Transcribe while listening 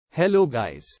Hello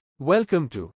guys. Welcome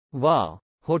to Wow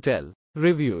Hotel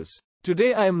Reviews.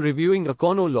 Today I am reviewing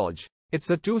Econo Lodge. It's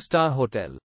a 2-star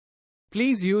hotel.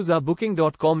 Please use our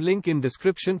booking.com link in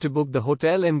description to book the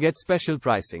hotel and get special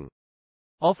pricing.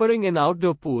 Offering an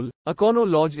outdoor pool, Econo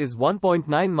Lodge is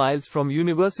 1.9 miles from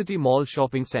University Mall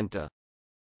Shopping Center.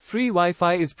 Free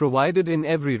Wi-Fi is provided in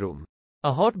every room.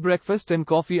 A hot breakfast and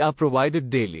coffee are provided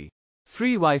daily.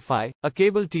 Free Wi-Fi, a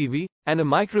cable TV, and a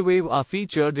microwave are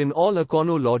featured in all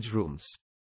Econo Lodge rooms.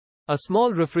 A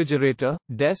small refrigerator,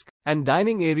 desk, and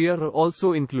dining area are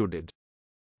also included.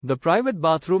 The private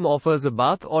bathroom offers a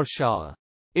bath or shower.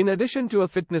 In addition to a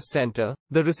fitness center,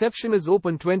 the reception is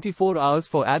open 24 hours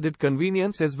for added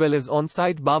convenience as well as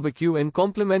on-site barbecue and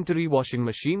complimentary washing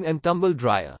machine and tumble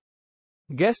dryer.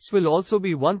 Guests will also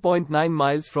be 1.9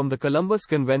 miles from the Columbus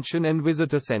Convention and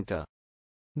Visitor Center.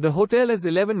 The hotel is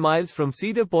 11 miles from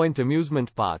Cedar Point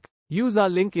Amusement Park. Use our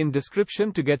link in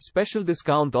description to get special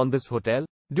discount on this hotel.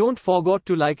 Don't forget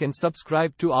to like and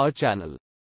subscribe to our channel.